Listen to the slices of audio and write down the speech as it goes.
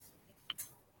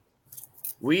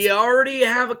We already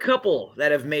have a couple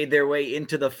that have made their way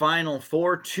into the Final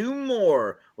Four. Two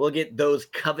more will get those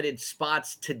coveted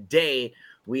spots today.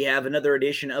 We have another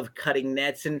edition of Cutting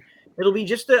Nets, and it'll be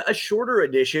just a shorter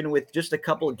edition with just a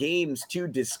couple games to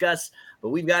discuss. But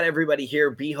we've got everybody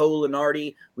here: Beho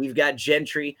Lenardi, we've got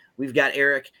Gentry, we've got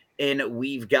Eric, and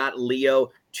we've got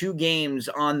Leo. Two games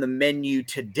on the menu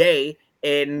today,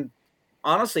 and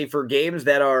honestly, for games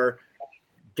that are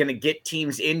going to get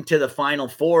teams into the Final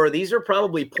Four, these are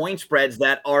probably point spreads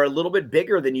that are a little bit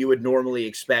bigger than you would normally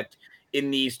expect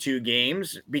in these two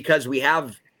games because we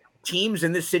have teams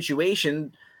in this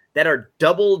situation that are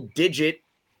double-digit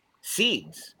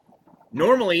seeds.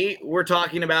 Normally, we're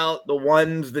talking about the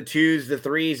ones, the twos, the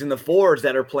threes, and the fours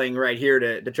that are playing right here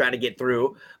to try to get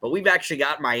through. But we've actually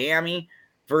got Miami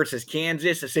versus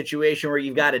Kansas, a situation where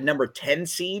you've got a number 10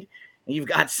 seed, and you've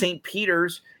got St.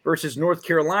 Peter's versus North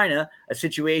Carolina, a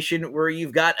situation where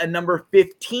you've got a number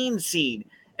 15 seed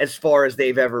as far as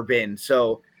they've ever been.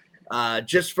 So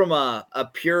just from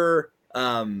a pure,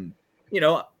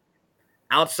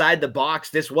 outside the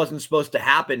box, this wasn't supposed to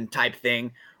happen type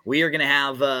thing, we are going to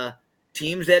have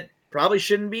teams that probably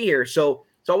shouldn't be here. So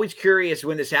it's always curious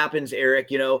when this happens, Eric,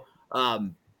 do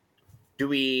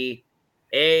we,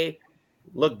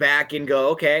 look back and go,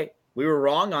 okay, we were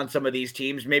wrong on some of these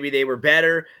teams. Maybe they were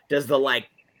better. Does the luck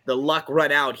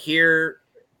run out here?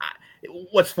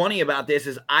 What's funny about this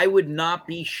is I would not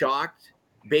be shocked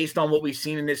based on what we've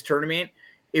seen in this tournament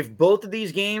if both of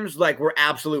these games were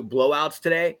absolute blowouts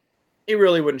today. It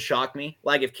really wouldn't shock me.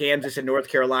 Like if Kansas and North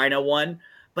Carolina won,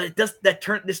 but it does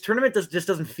this tournament just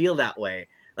doesn't feel that way.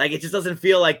 Like it just doesn't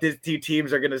feel like these two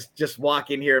teams are going to just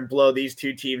walk in here and blow these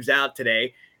two teams out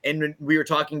today. And when we were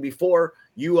talking before,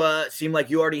 you seem like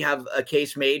you already have a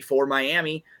case made for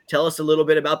Miami. Tell us a little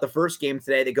bit about the first game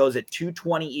today that goes at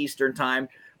 2:20 Eastern time,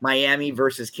 Miami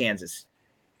versus Kansas.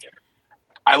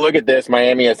 I look at this.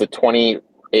 Miami has the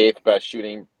 28th best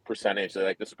shooting percentage. They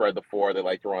like to spread the floor. They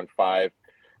like to run five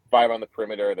on the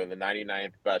perimeter. They're the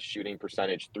 99th best shooting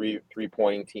percentage,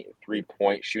 three-point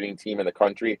shooting team in the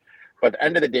country. But at the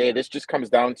end of the day, this just comes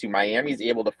down to Miami's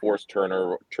able to force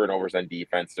turnovers on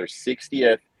defense. They're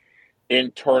 60th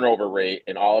in turnover rate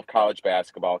in all of college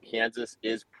basketball. Kansas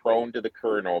is prone to the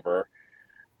turnover.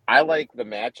 I like the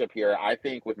matchup here. I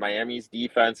think with Miami's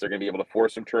defense, they're going to be able to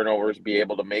force some turnovers, be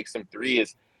able to make some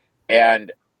threes,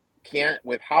 and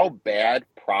with how bad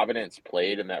Providence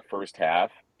played in that first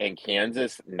half and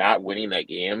Kansas not winning that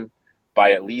game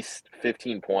by at least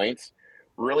 15 points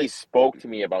really spoke to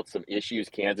me about some issues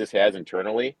Kansas has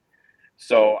internally.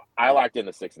 So I locked in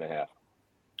the 6.5.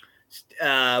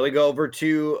 We go over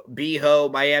to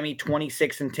Beho, Miami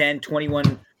 26-10,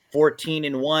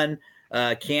 21-14-1.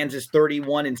 Kansas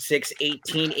 31-6,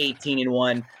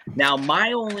 18-1. Now,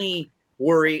 my only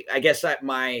worry, I guess,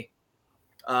 to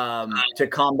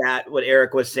combat what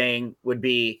Eric was saying would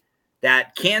be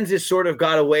that Kansas sort of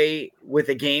got away with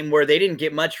a game where they didn't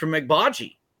get much from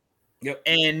Agbaji. Yep.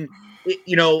 And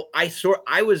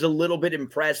I was a little bit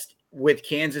impressed with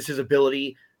Kansas's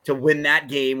ability to win that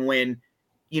game when,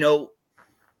 2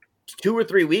 or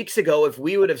 3 weeks ago, if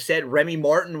we would have said Remy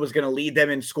Martin was going to lead them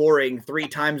in scoring 3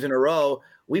 times in a row,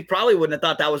 we probably wouldn't have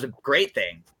thought that was a great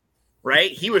thing,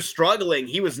 right? He was struggling.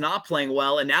 He was not playing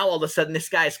well. And now all of a sudden this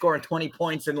guy is scoring 20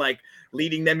 points and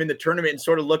leading them in the tournament and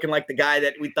sort of looking like the guy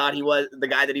that we thought he was, the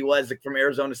guy that he was from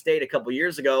Arizona State a couple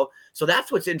years ago. So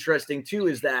that's what's interesting too,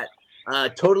 is that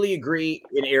totally agree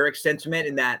in Eric's sentiment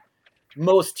in that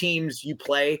most teams you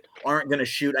play aren't going to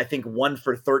shoot, I think, 1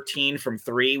 for 13 from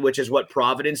 3, which is what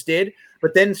Providence did.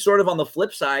 But then sort of on the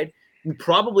flip side, you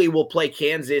probably will play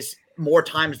Kansas more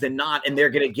times than not, and they're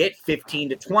going to get 15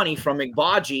 to 20 from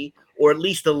Agbaji, or at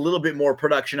least a little bit more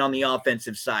production on the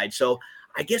offensive side. So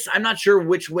I guess I'm not sure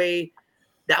which way.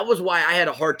 That was why I had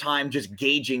a hard time just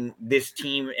gauging this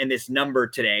team and this number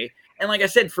today. And like I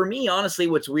said, for me, honestly,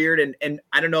 what's weird, and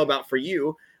I don't know about for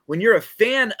you, when you're a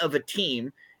fan of a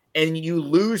team and you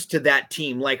lose to that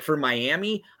team, like for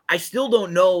Miami, I still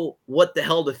don't know what the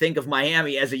hell to think of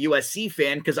Miami as a USC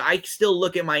fan, because I still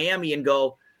look at Miami and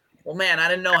go, well, man, I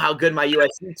didn't know how good my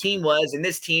USC team was. And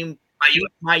this team,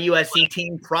 my USC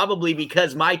team, probably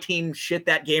because my team shit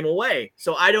that game away.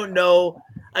 So I don't know.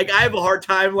 I have a hard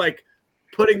time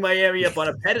putting Miami up on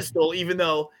a pedestal, even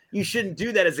though you shouldn't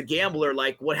do that as a gambler.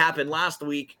 Like what happened last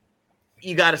week,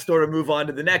 you got to sort of move on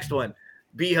to the next one.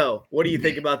 Beho, what do you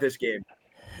think about this game?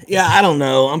 Yeah, I don't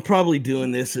know. I'm probably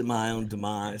doing this at my own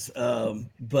demise.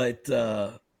 But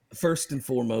first and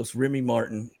foremost, Remy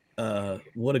Martin,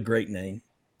 what a great name.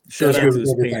 Shout out to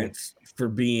his parents for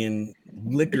being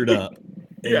liquored up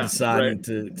and deciding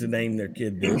to name their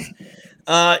kid this.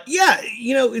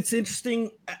 It's interesting.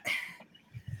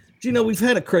 we've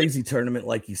had a crazy tournament,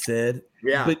 like you said.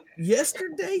 Yeah. But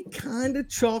yesterday kind of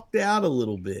chalked out a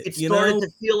little bit. It started to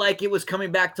feel like it was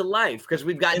coming back to life because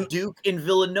we've got Duke and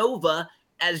Villanova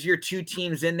as your two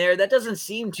teams in there. That doesn't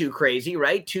seem too crazy,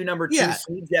 right? Two number 2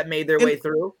 seeds that made their way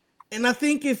through. And I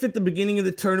think if at the beginning of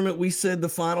the tournament we said the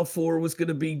Final Four was going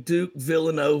to be Duke,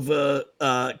 Villanova,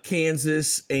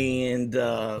 Kansas, and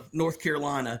North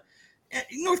Carolina,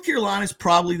 North Carolina is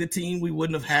probably the team we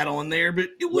wouldn't have had on there, but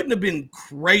it wouldn't have been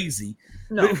crazy.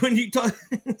 No. But when you talk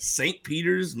St.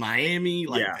 Peter's, Miami,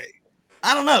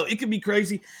 I don't know. It could be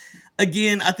crazy.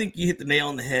 Again, I think you hit the nail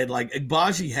on the head. Like,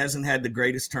 Agbaji hasn't had the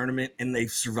greatest tournament, and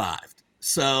they've survived.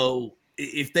 So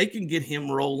if they can get him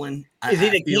rolling, is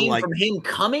it a game from him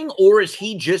coming, or is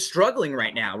he just struggling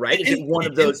right now, right? Is it one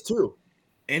of those two?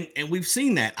 And we've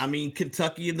seen that. I mean,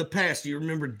 Kentucky in the past, you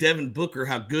remember Devin Booker,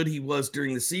 how good he was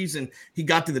during the season. He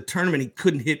got to the tournament, he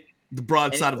couldn't hit the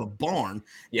broadside of a barn.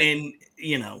 Yep.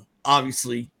 And,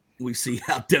 obviously we see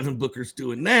how Devin Booker's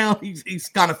doing now. He's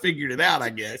kind of figured it out, I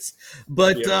guess.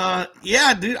 But,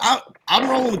 dude, I'm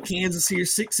rolling with Kansas here.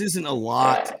 6 isn't a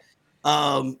lot.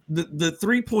 The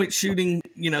 3-point shooting,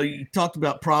 you talked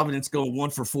about Providence going 1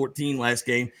 for 14 last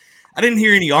game. I didn't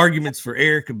hear any arguments for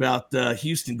Eric about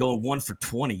Houston going 1 for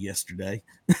 20 yesterday.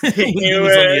 He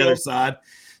was on the other side.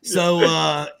 So,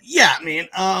 man,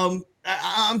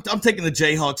 I'm taking the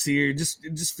Jayhawks here.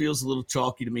 It just feels a little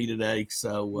chalky to me today.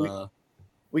 So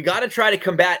we got to try to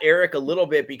combat Eric a little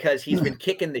bit because he's been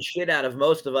kicking the shit out of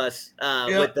most of us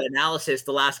with the analysis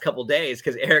the last couple days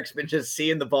because Eric's been just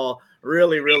seeing the ball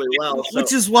really, really well. So.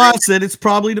 Which is why I said it's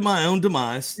probably to my own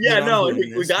demise. Yeah, no,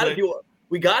 we got to do it.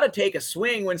 We got to take a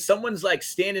swing when someone's like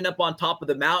standing up on top of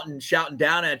the mountain, shouting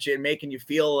down at you and making you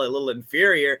feel a little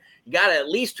inferior. You got to at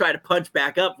least try to punch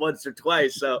back up once or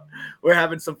twice. So we're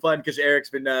having some fun because Eric's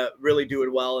been really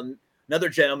doing well. And another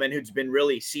gentleman who's been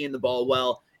really seeing the ball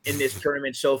well in this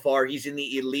tournament so far, he's in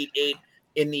the Elite 8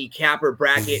 in the capper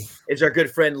bracket, is our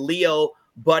good friend Leo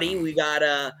Buddy. We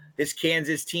got this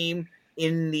Kansas team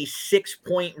in the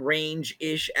 6-point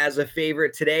range-ish as a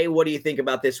favorite today. What do you think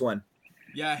about this one?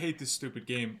 Yeah, I hate this stupid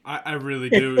game. I really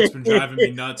do. It's been driving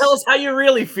me nuts. Tell us how you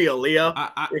really feel, Leo.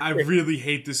 I really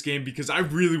hate this game because I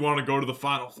really want to go to the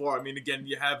Final Four. I mean, again,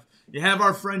 you have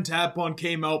our friend Tapon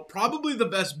came out, probably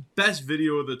the best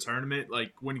video of the tournament,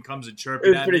 like when he comes and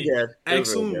chirping at me. Good.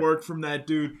 Excellent work from that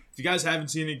dude. If you guys haven't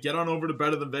seen it, get on over to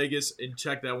Better Than Vegas and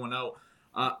check that one out.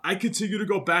 I continue to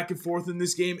go back and forth in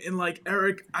this game, and like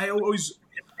Eric,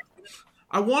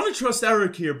 I want to trust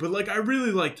Eric here, but I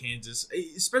really like Kansas,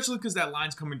 especially because that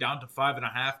line's coming down to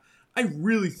 5.5. I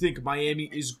really think Miami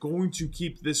is going to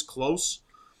keep this close,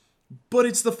 but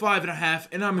it's the 5.5,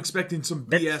 and I'm expecting some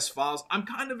BS fouls. I'm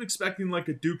kind of expecting like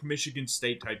a Duke-Michigan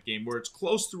State type game where it's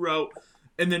close throughout,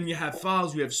 and then you have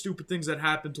fouls, you have stupid things that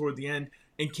happen toward the end,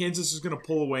 and Kansas is going to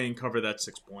pull away and cover that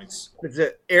 6 points.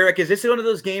 Eric, is this one of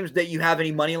those games that you have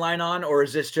any money line on, or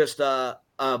is this just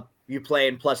you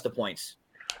playing plus the points?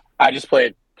 I just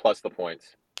played plus the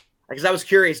points. Because I was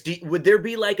curious, would there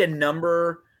be like a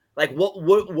number, like what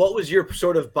was your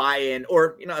sort of buy-in,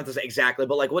 or you don't have to say exactly,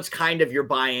 but like what's kind of your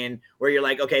buy-in where you're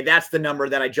like, okay, that's the number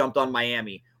that I jumped on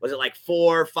Miami. Was it like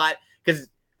 4 or 5? Because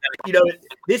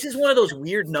this is one of those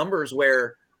weird numbers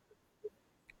where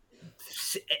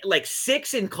like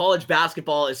 6 in college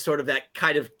basketball is sort of that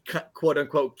kind of quote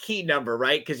unquote key number,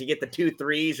 right? Because you get the 2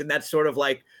 threes, and that's sort of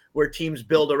like where teams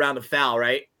build around a foul,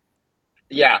 right?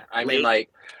 Yeah, I mean, like,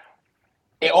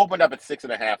 it opened up at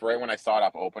 6.5 right when I saw it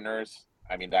off openers.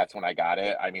 I mean, that's when I got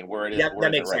it. I mean, where it is,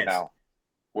 where is it right now?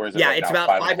 Where is it? Yeah, it's about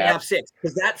 5.5, 6.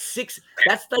 Because that's 6.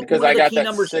 That's like because one I of the got key that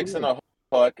numbers 6 in the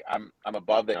hook. I'm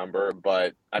above the number,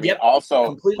 but I mean,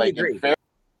 also like agree. In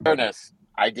fairness,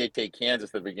 I did take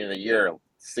Kansas at the beginning of the year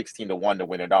 16-1 to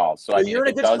win it all. So I mean, if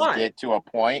it does get to a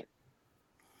point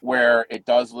where it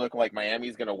does look like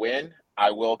Miami's going to win, I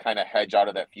will kind of hedge out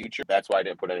of that future. That's why I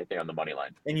didn't put anything on the money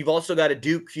line. And you've also got a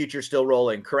Duke future still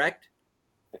rolling, correct?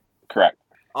 Correct.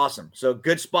 Awesome. So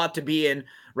good spot to be in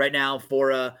right now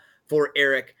for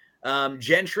Eric.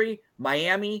 Gentry,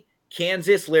 Miami,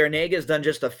 Kansas. Larinaga has done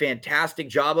just a fantastic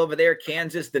job over there.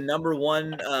 Kansas, the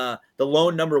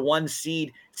lone number 1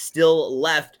 seed still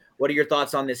left. What are your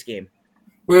thoughts on this game?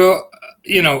 Well,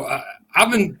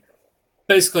 I've been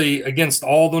basically against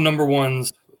all the number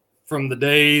 1s from the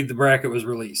day the bracket was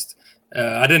released.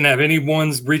 I didn't have any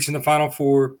ones reaching the Final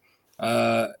Four,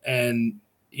 and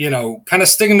kind of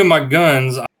sticking to my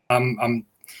guns. I'm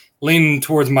leaning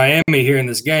towards Miami here in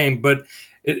this game, but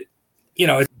it's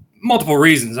multiple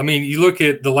reasons. I mean, you look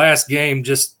at the last game,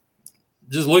 just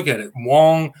look at it.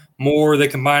 Wong, Moore, they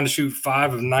combined to shoot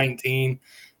 5 of 19,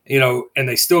 and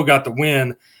they still got the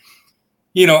win.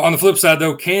 On the flip side,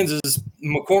 though, Kansas,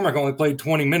 McCormick only played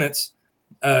 20 minutes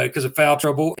because of foul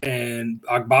trouble, and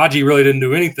Agbaji really didn't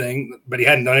do anything, but he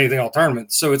hadn't done anything all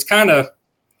tournament. So it's kind of,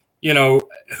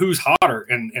 who's hotter?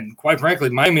 And quite frankly,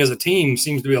 Miami as a team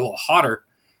seems to be a little hotter.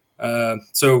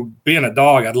 So being a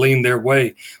dog, I'd lean their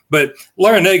way. But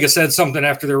Larrañaga said something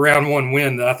after their round one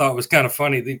win that I thought was kind of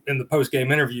funny in the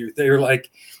post-game interview. They were like,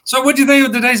 so what do you think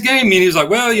of today's game? And he was like,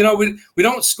 well, we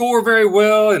don't score very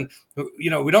well, and, we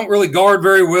don't really guard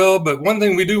very well. But one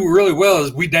thing we do really well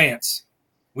is we dance.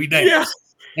 We dance. Yeah.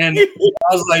 And I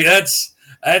was like, that's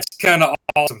kind of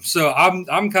awesome. So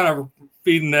I'm kind of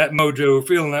feeling that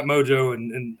mojo,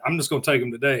 and I'm just going to take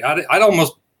him today. I'd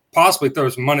almost possibly throw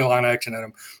some money line action at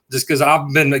him just because I've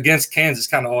been against Kansas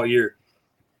kind of all year.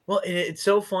 Well, it's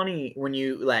so funny when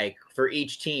you for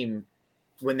each team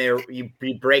when you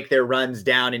break their runs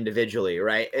down individually,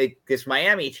 right? This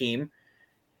Miami team,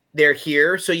 they're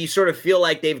here, so you sort of feel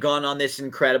like they've gone on this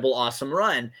incredible, awesome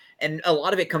run, and a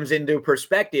lot of it comes into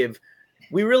perspective.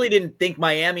 We really didn't think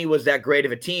Miami was that great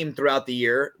of a team throughout the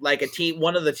year, like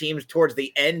one of the teams towards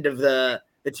the end of the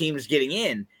teams getting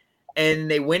in.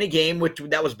 And they win a game,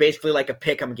 that was basically like a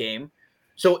pick'em game.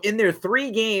 So in their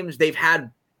 3 games, they've had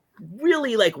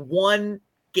really one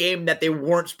game that they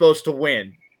weren't supposed to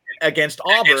win against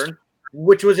Auburn,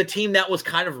 which was a team that was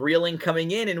kind of reeling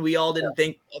coming in, and we all didn't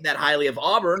think that highly of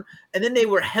Auburn. And then they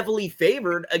were heavily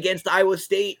favored against Iowa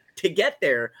State to get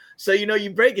there. So, you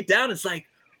break it down, it's like,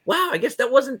 wow, I guess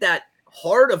that wasn't that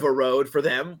hard of a road for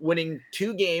them, winning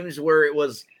 2 games where it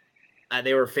was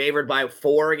they were favored by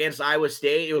 4 against Iowa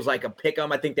State. It was like a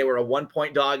pick'em. I think they were a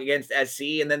 1-point dog against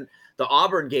SC, and then the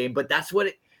Auburn game. But that's what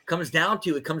it comes down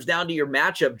to. It comes down to your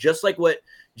matchup, just like what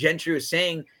Gentry was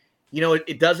saying.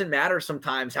 It doesn't matter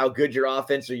sometimes how good your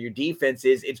offense or your defense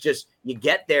is. It's just you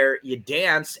get there, you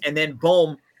dance, and then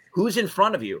boom, who's in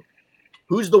front of you?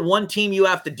 Who's the one team you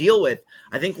have to deal with?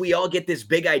 I think we all get this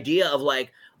big idea of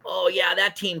oh, yeah,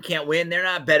 that team can't win. They're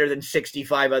not better than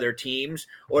 65 other teams,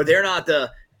 or they're not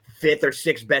the 5th or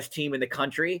 6th best team in the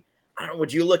country. I don't know.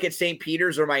 Would you look at St.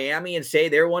 Peter's or Miami and say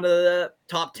they're one of the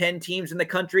top 10 teams in the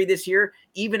country this year,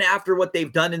 even after what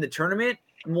they've done in the tournament?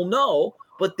 Well, no,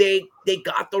 but they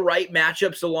got the right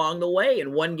matchups along the way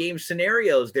in one-game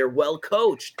scenarios. They're well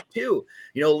coached too.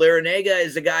 Larrañaga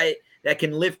is a guy that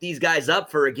can lift these guys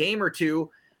up for a game or two.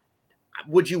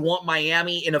 Would you want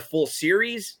Miami in a full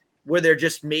series where they're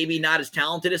just maybe not as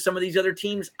talented as some of these other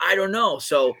teams? I don't know.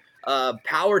 So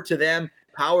power to them.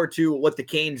 Power to what the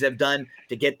Canes have done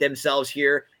to get themselves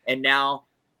here, and now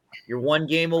you're 1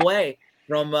 game away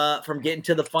from getting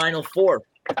to the Final Four.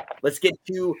 Let's get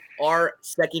to our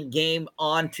second game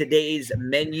on today's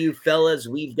menu, fellas.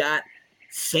 We've got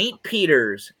St.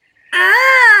 Peter's.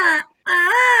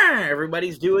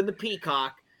 Everybody's doing the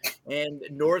peacock, and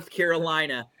North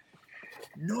Carolina.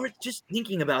 Just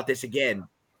thinking about this again,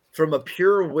 from a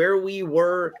pure where we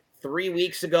were 3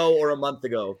 weeks ago or a month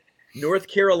ago, North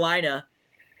Carolina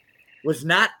was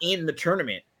not in the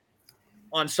tournament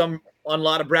on a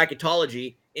lot of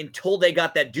bracketology until they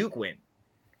got that Duke win.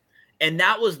 And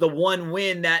that was the one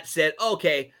win that said,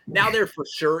 okay, now they're for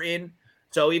sure in.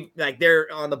 So they're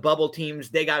on the bubble teams.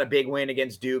 They got a big win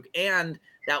against Duke. And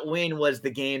that win was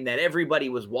the game that everybody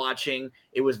was watching.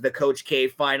 It was the Coach K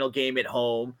final game at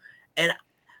home. And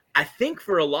I think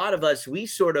for a lot of us, we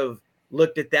sort of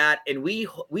looked at that and we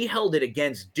held it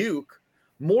against Duke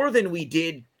more than we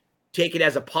did take it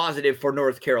as a positive for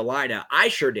North Carolina. I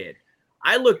sure did.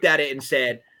 I looked at it and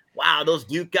said, wow, those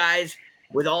Duke guys,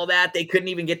 with all that, they couldn't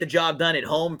even get the job done at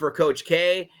home for Coach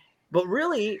K. But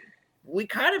really, we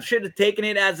kind of should have taken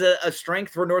it as a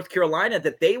strength for North Carolina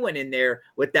that they went in there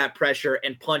with that pressure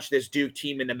and punched this Duke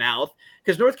team in the mouth,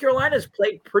 because North Carolina has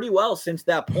played pretty well since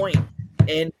that point.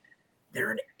 And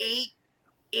they're an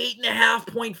 8.5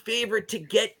 point favorite to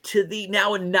get to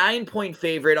now a 9-point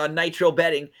favorite on Nitro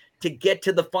Betting to get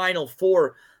to the Final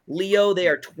Four. Leo, they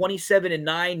are 27-9,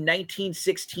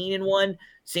 19-16-1.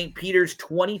 St. Peter's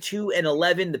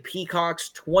 22-11. The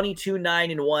Peacocks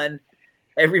 22-9-1.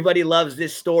 Everybody loves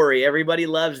this story. Everybody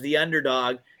loves the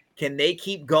underdog. Can they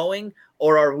keep going,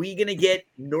 or are we going to get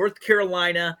North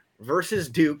Carolina versus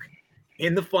Duke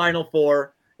in the Final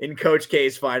Four in Coach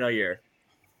K's final year?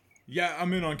 Yeah,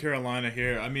 I'm in on Carolina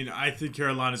here. I mean, I think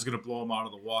Carolina's going to blow them out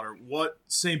of the water. What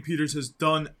St. Peter's has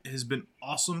done has been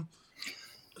awesome.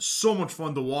 So much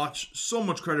fun to watch. So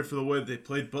much credit for the way that they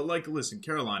played. But, listen,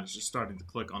 Carolina's just starting to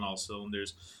click on all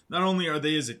cylinders. Not only are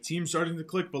they as a team starting to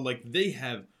click, but, they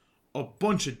have a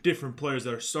bunch of different players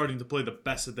that are starting to play the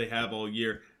best that they have all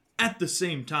year at the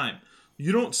same time.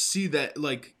 You don't see that,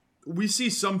 we see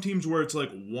some teams where it's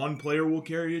one player will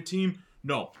carry a team.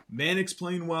 No, Mannix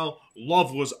playing well.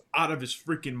 Love was out of his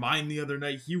freaking mind the other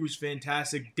night. He was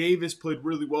fantastic. Davis played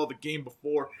really well the game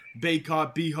before.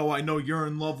 Baycott, Beho, I know you're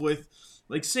in love with.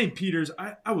 Like St. Peter's,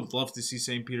 I would love to see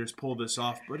St. Peter's pull this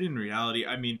off. But in reality,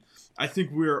 I mean, I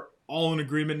think we're all in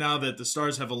agreement now that the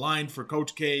stars have aligned for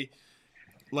Coach K.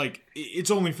 Like,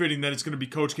 it's only fitting that it's going to be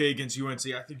Coach K against UNC.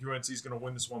 I think UNC is going to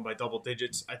win this one by double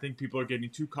digits. I think people are getting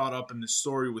too caught up in this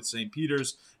story with St.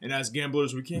 Peter's. And as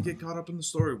gamblers, we can't get caught up in the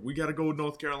story. We got to go with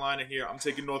North Carolina here. I'm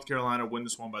taking North Carolina, win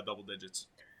this one by double digits.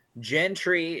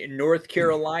 Gentry, North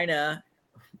Carolina.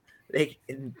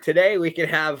 Today we could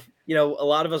have, a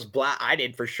lot of us I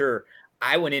did for sure.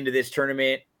 I went into this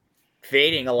tournament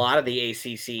fading a lot of the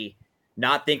ACC,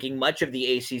 not thinking much of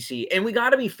the ACC. And we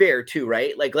got to be fair too,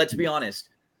 right? Like, let's be honest.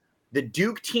 The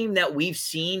Duke team that we've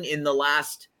seen in the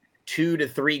last 2 to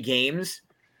 3 games,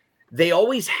 they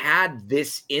always had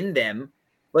this in them,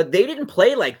 but they didn't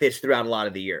play like this throughout a lot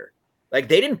of the year. Like,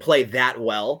 they didn't play that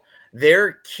well.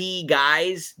 Their key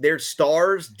guys, their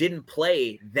stars didn't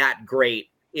play that great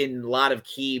in a lot of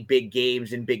key big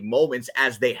games and big moments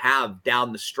as they have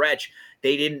down the stretch.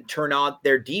 They didn't turn on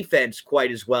their defense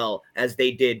quite as well as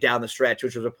they did down the stretch,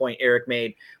 which was a point Eric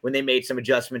made when they made some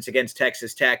adjustments against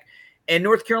Texas Tech. And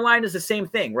North Carolina is the same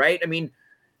thing, right? I mean,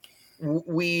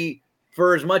 we,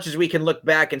 for as much as we can look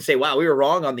back and say, wow, we were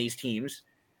wrong on these teams,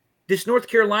 this North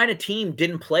Carolina team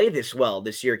didn't play this well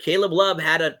this year. Caleb Love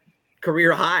had a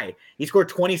career high. He scored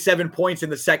 27 points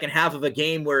in the second half of a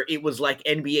game where it was like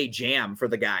NBA Jam for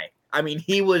the guy. I mean,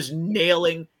 he was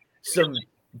nailing some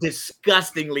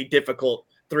disgustingly difficult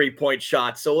 3-point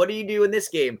shots. So what do you do in this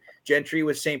game, Gentry,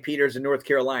 with St. Peter's and North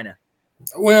Carolina?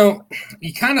 Well,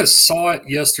 you kind of saw it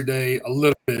yesterday a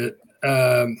little bit,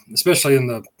 especially in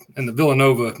the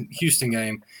Villanova Houston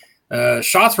game.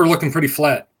 Shots were looking pretty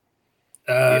flat.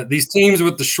 These teams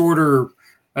with the shorter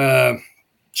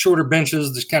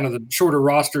benches, just kind of the shorter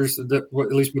rosters, at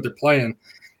least what they're playing,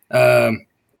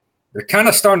 they're kind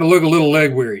of starting to look a little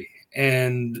leg weary,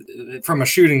 and from a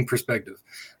shooting perspective,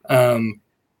 and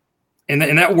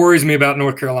that worries me about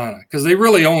North Carolina because they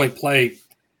really only play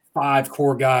 5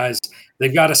 core guys.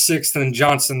 They've got a 6th and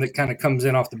Johnson that kind of comes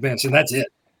in off the bench, and that's it.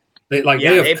 They play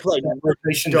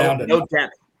rotation down to no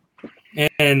depth.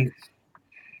 And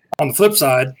on the flip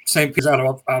side, St. Peter's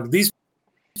out of these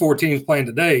 4 teams playing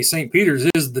today, St. Peter's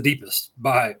is the deepest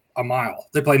by a mile.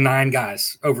 They play 9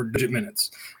 guys over digit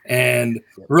minutes, and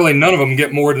really none of them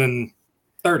get more than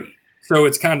 30. So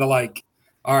it's kind of like,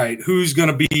 all right, who's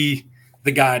going to be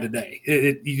the guy today?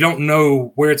 You don't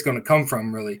know where it's going to come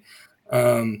from, really,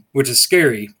 which is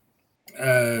scary.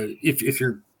 If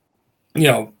you're,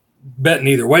 betting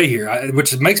either way here,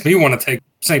 which makes me want to take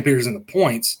St. Peter's in the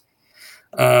points.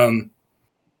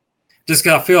 Just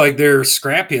because I feel like they're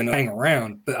scrappy and hang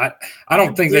around, but I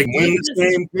don't think they can win this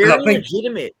game. Very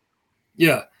legitimate.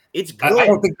 Yeah, it's good. I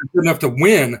don't think they're good enough to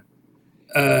win.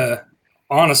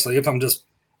 Honestly, if I'm just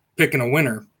picking a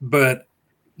winner, but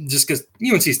just because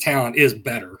UNC's talent is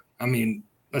better. I mean,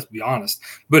 let's be honest.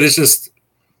 But it's just,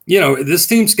 this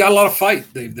team's got a lot of fight.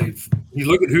 You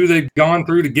look at who they've gone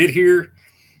through to get here.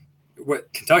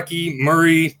 What, Kentucky,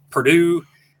 Murray, Purdue.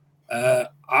 I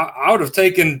would have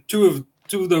taken two of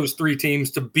those 3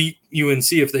 teams to beat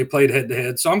UNC if they played head to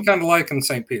head. So I'm kind of liking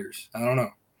St. Peter's. I don't know.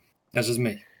 That's just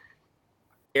me.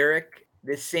 Eric,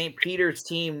 this St. Peter's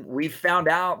team, we found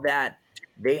out that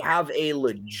they have a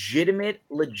legitimate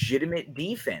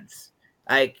defense.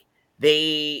 Like,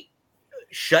 they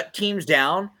shut teams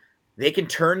down. They can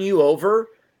turn you over.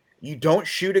 You don't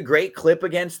shoot a great clip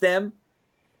against them.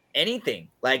 Anything.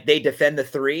 Like, they defend the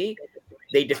 3.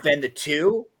 They defend the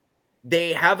 2.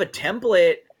 They have a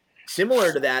template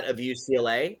similar to that of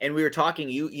UCLA. And we were talking,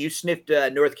 you sniffed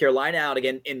North Carolina out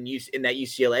again in that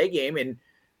UCLA game. And,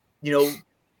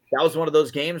 that was one of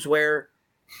those games where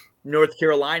North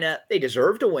Carolina, they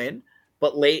deserved to win.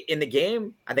 But late in the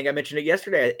game, I think I mentioned it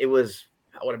yesterday, it was,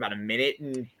 about a minute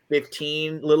and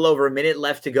 15, a little over a minute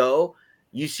left to go.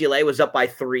 UCLA was up by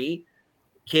 3.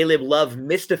 Caleb Love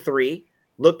missed a 3.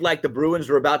 Looked like the Bruins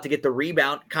were about to get the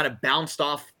rebound, kind of bounced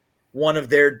off one of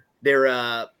their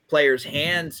players'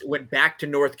 hands, went back to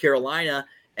North Carolina,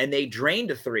 and they drained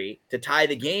a 3 to tie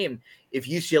the game. If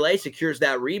UCLA secures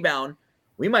that rebound,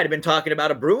 we might have been talking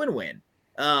about a Bruin win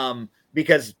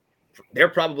because they're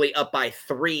probably up by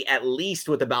 3 at least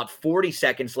with about 40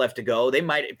 seconds left to go. They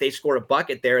might, if they score a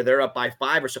bucket there, they're up by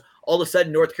 5 or so. All of a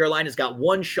sudden, North Carolina's got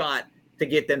one shot to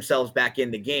get themselves back in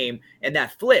the game, and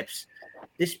that flips.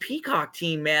 This Peacock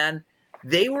team, man,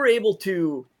 they were able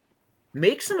to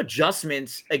make some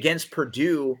adjustments against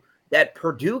Purdue that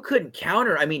Purdue couldn't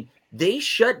counter. I mean, they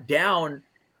shut down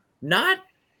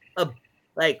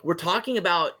we're talking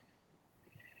about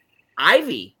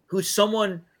Ivy, who's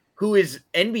someone who is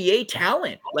NBA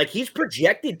talent. Like, he's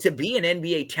projected to be an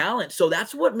NBA talent. So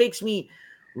that's what makes me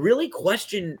really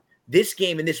question this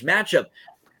game and this matchup.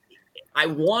 I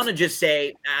want to just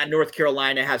say North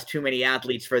Carolina has too many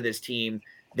athletes for this team.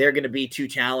 They're going to be too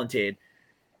talented.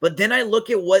 But then I look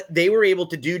at what they were able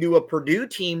to do to a Purdue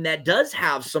team that does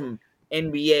have some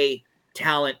NBA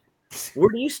talent. Where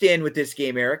do you stand with this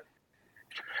game, Eric?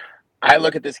 I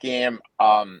look at this game.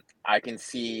 I can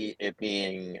see it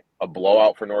being a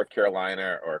blowout for North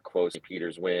Carolina or a close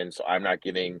Peters win. So I'm not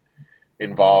getting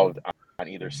involved on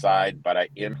either side, but I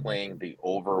am playing the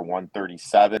over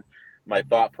 137. My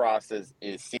thought process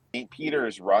is St.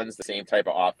 Peter's runs the same type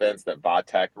of offense that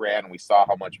Vodtech ran. We saw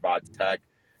how much Vodtech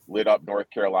lit up North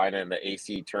Carolina in the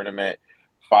AC tournament.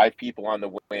 5 people on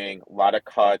the wing, a lot of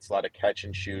cuts, a lot of catch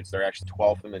and shoots. They're actually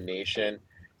 12th in the nation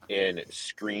in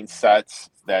screen sets.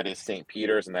 That is St.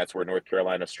 Peter's, and that's where North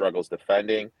Carolina struggles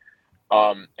defending.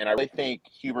 And I really think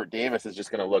Hubert Davis is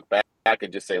just going to look back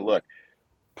and just say, look,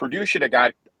 Purdue should have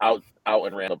got out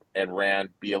and ran,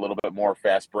 be a little bit more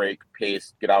fast break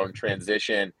pace, get out in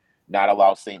transition, not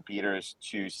allow St. Peter's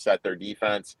to set their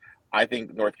defense. I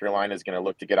think North Carolina is going to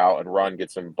look to get out and run,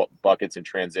 get some buckets in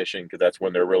transition, because that's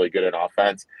when they're really good in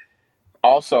offense.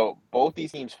 Also, both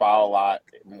these teams foul a lot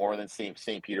more than St.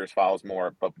 Peter's fouls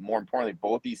more, but more importantly,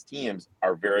 both these teams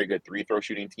are very good free-throw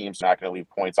shooting teams, not going to leave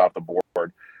points off the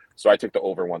board. So I took the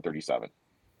over 137.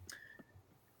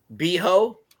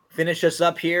 Beho, finish us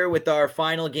up here with our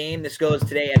final game. This goes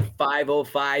today at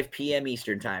 5:05 p.m.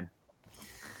 Eastern time.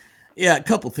 Yeah, a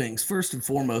couple things. First and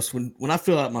foremost, when I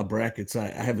fill out my brackets, I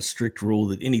have a strict rule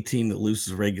that any team that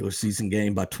loses a regular season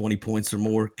game by 20 points or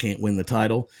more can't win the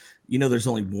title. You know, there's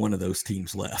only one of those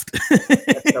teams left.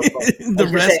 The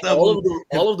rest of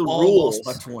all of the rules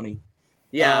by 20.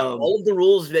 Yeah, all of the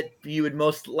rules that you would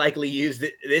most likely use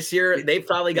this year, they've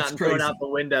probably gotten thrown out the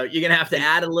window. You're gonna have to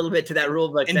add a little bit to that rule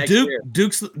book next year.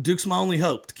 Duke's my only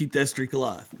hope to keep that streak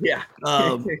alive. Yeah.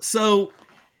 So,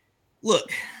 look,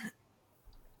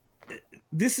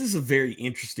 this is a very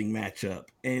interesting matchup,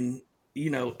 and you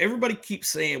know everybody keeps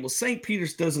saying, "Well, St.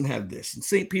 Peter's doesn't have this, and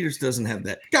St. Peter's doesn't have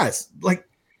that." Guys, like,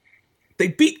 they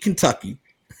beat Kentucky,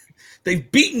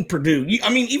 they've beaten Purdue.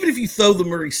 Even if you throw the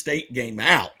Murray State game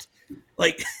out.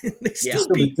 Like, they still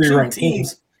beat 2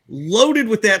 teams loaded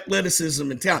with athleticism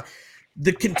and talent.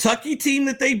 The Kentucky team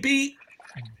that they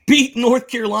beat North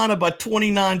Carolina by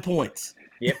 29 points.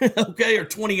 Yep. Okay, or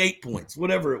 28 points,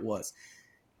 whatever it was.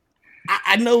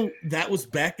 I know that was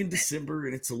back in December,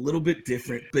 and it's a little bit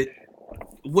different. But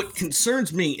what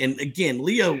concerns me, and again,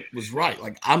 Leo was right.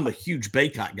 Like, I'm a huge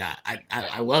Bacot guy.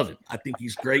 I love him. I think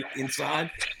he's great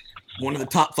inside. One of the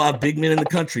top 5 big men in the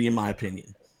country, in my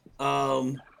opinion.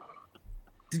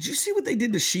 Did you see what they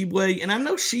did to Shibwe? And I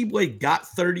know Shibwe got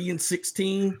 30 and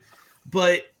 16,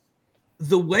 but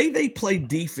the way they played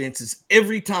defense is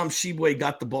every time Shibwe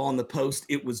got the ball in the post,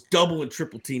 it was double and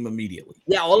triple team immediately.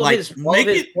 Yeah, all of his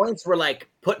points were like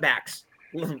putbacks.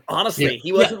 Honestly,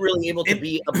 he wasn't really able to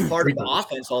be a part of the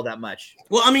offense all that much.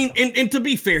 Well, and to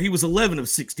be fair, he was 11 of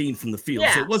 16 from the field,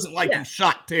 so it wasn't like he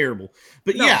shot terrible.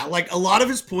 But like a lot of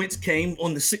his points came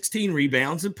on the 16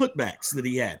 rebounds and putbacks that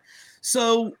he had.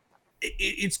 So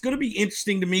it's going to be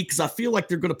interesting to me because I feel like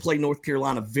they're going to play North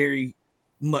Carolina very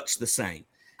much the same.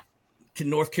 Can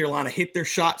North Carolina hit their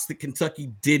shots that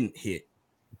Kentucky didn't hit?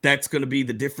 That's going to be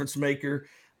the difference maker,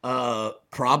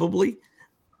 probably.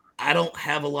 I don't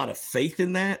have a lot of faith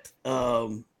in that.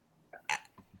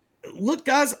 Look,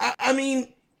 guys, I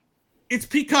mean, it's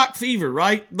Peacock fever,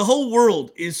 right? The whole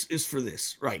world is for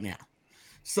this right now.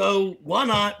 So why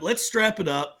not? Let's strap it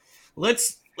up.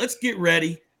 Let's get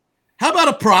ready. How about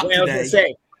a prop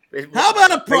today? How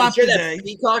about a prop today?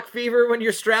 Peacock fever when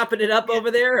you're strapping it up over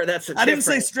there? Or that's I didn't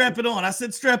say strap it on. I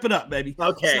said strap it up, baby.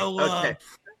 Okay. So, okay.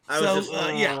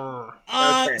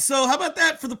 So how about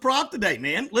that for the prop today,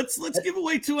 man? Let's give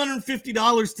away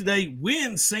 $250 today.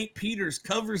 When St. Peter's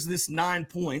covers this 9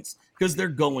 points, because they're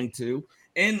going to.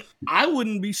 And I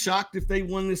wouldn't be shocked if they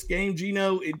won this game,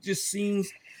 Gino. It just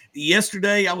seems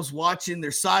yesterday I was watching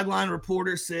their sideline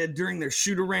reporter said during their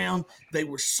shoot around, they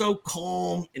were so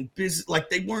calm and busy, like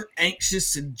they weren't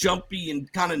anxious and jumpy and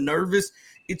kind of nervous.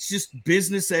 It's just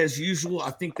business as usual.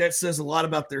 I think that says a lot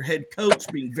about their head coach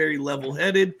being very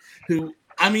level-headed, who,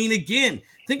 again,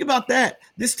 think about that.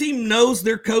 This team knows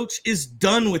their coach is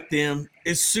done with them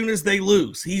as soon as they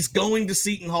lose. He's going to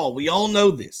Seton Hall. We all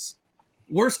know this.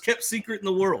 Worst kept secret in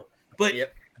the world. But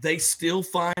they still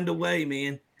find a way,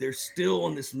 man. They're still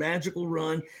on this magical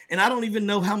run. And I don't even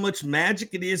know how much magic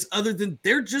it is other than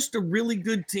they're just a really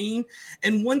good team.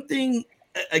 And one thing,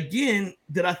 again,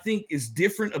 that I think is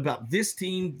different about this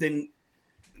team than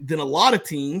than a lot of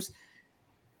teams.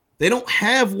 They don't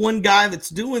have one guy that's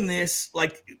doing this.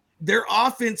 Like, their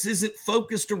offense isn't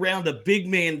focused around a big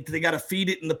man they got to feed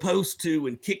it in the post to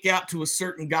and kick out to a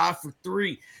certain guy for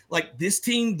three. Like, this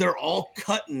team, they're all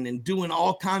cutting and doing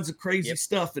all kinds of crazy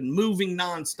stuff and moving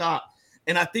nonstop.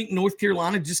 And I think North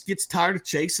Carolina just gets tired of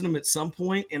chasing them at some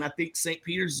point. And I think St.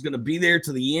 Peter's is going to be there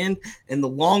to the end. And the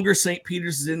longer St.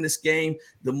 Peter's is in this game,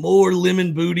 the more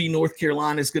lemon booty North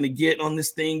Carolina is going to get on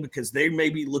this thing, because they may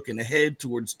be looking ahead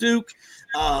towards Duke.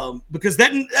 Because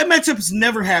that matchup has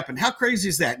never happened. How crazy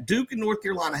is that? Duke and North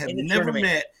Carolina have never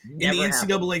met in the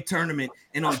NCAA tournament.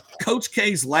 And on Coach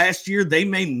K's last year, they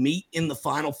may meet in the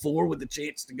Final Four with a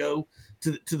chance to go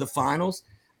to the finals.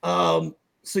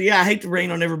 So, yeah, I hate to rain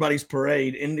on everybody's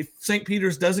parade. And if St.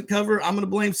 Peter's doesn't cover, I'm going to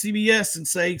blame CBS and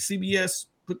say CBS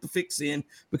put the fix in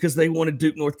because they wanted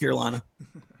Duke, North Carolina.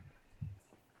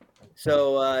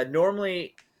 So,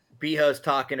 normally Beho's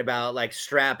talking about, like,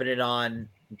 strapping it on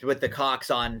with the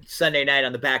Cox on Sunday night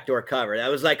on the backdoor cover. That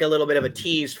was like a little bit of a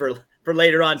tease for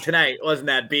later on tonight, wasn't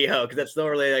that, Beho? Because that's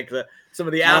normally like some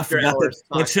of the after hours.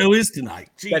 What show is tonight?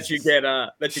 That you get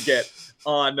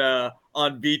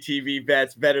on BTV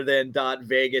Bets, Better Than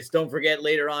Vegas. Don't forget,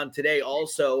 later on today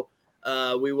also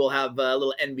we will have a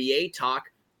little NBA talk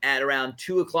at around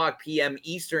 2:00 p.m.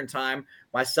 Eastern time.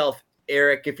 Myself,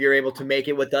 Eric, if you're able to make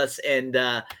it with us, and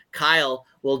Kyle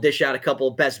will dish out a couple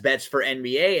best bets for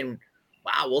NBA. And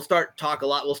wow, we'll start to talk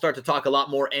a lot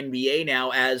more NBA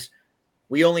now, as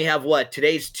we only have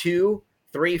today's 2,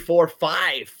 3, 4,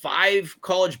 5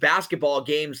 college basketball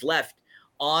games left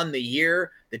on the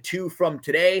year. The 2 from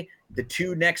today, the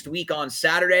 2 next week on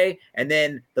Saturday, and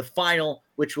then the final,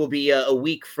 which will be a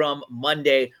week from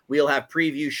Monday. We'll have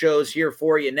preview shows here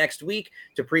for you next week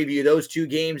to preview those 2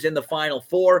 games in the Final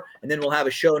Four, and then we'll have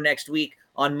a show next week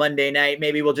on Monday night.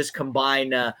 Maybe we'll just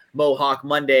combine Mohawk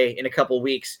Monday in a couple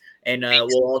weeks, and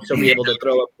we'll also be able to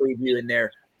throw a preview in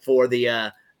there for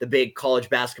the big college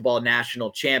basketball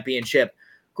national championship.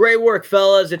 Great work,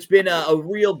 fellas. It's been a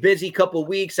real busy couple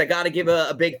weeks. I got to give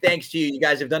a big thanks to you. You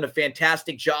guys have done a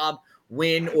fantastic job,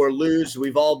 win or lose.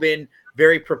 We've all been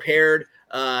very prepared.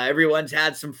 Everyone's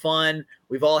had some fun.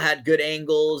 We've all had good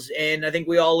angles, and I think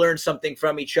we all learned something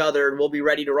from each other, and we'll be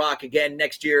ready to rock again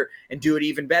next year and do it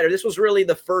even better. This was really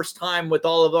the first time with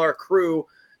all of our crew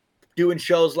doing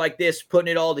shows like this,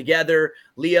 putting it all together.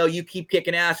 Leo, you keep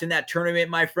kicking ass in that tournament,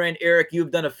 my friend. Eric,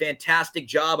 you've done a fantastic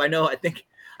job. I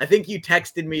think you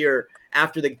texted me or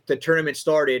after the tournament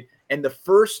started, and the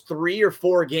first 3 or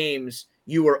 4 games,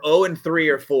 you were 0-3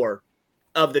 or 4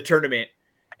 of the tournament.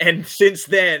 And since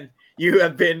then, you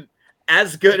have been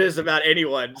as good as about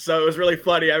anyone. So it was really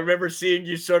funny. I remember seeing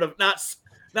you sort of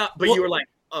you were like,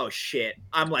 oh shit,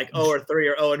 I'm like 0-3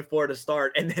 or 0-4 to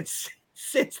start. And then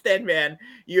since then, man,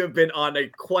 you have been on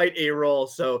quite a roll.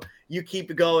 So you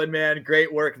keep it going, man.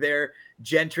 Great work there.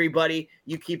 Gentry, buddy,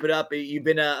 you keep it up. You've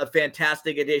been a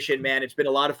fantastic addition, man. It's been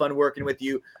a lot of fun working with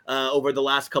you over the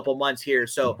last couple months here.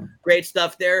 So great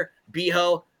stuff there.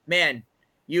 Beho, man,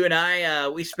 you and I,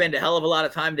 we spend a hell of a lot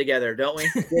of time together, don't we?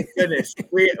 Thank goodness.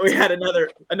 We had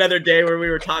another day where we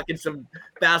were talking some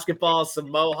basketball, some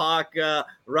Mohawk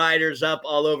riders up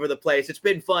all over the place. It's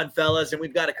been fun, fellas, and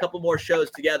we've got a couple more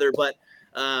shows together, but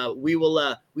we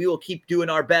will keep doing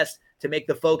our best to make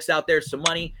the folks out there some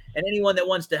money. And anyone that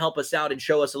wants to help us out and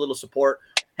show us a little support,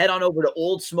 head on over to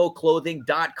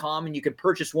oldsmokeclothing.com, and you can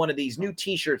purchase one of these new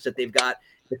t-shirts that they've got,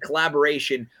 the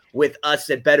collaboration with us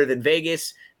at Better Than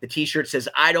Vegas. The t-shirt says,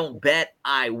 I don't bet,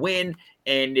 I win.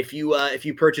 And if you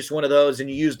purchase one of those and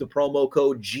you use the promo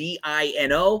code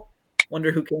GINO,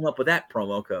 wonder who came up with that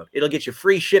promo code. It'll get you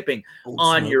free shipping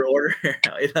on your order.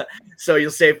 So you'll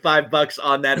save $5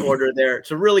 on that order there. It's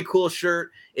a really cool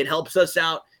shirt. It helps us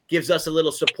out, gives us a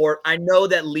little support. I know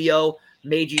that Leo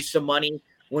made you some money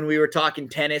when we were talking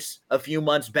tennis a few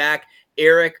months back.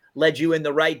 Eric led you in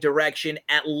the right direction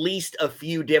at least a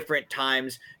few different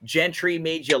times. Gentry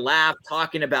made you laugh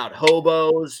talking about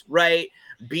hobos, right?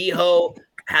 Beho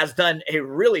has done a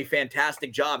really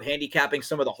fantastic job handicapping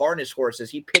some of the harness horses.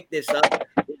 He picked this up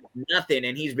with nothing,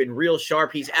 and he's been real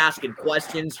sharp. He's asking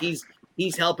questions.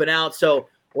 He's helping out. So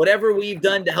whatever we've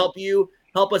done to help you,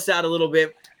 help us out a little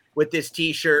bit with this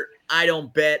t-shirt. I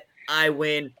don't bet, I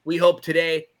win. We hope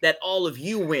today that all of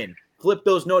you win. Flip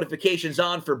those notifications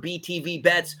on for BTV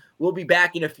Bets. We'll be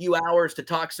back in a few hours to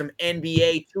talk some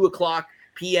NBA, 2:00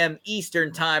 p.m.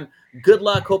 Eastern time. Good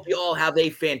luck. Hope you all have a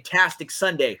fantastic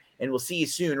Sunday, and we'll see you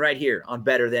soon right here on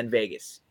Better Than Vegas.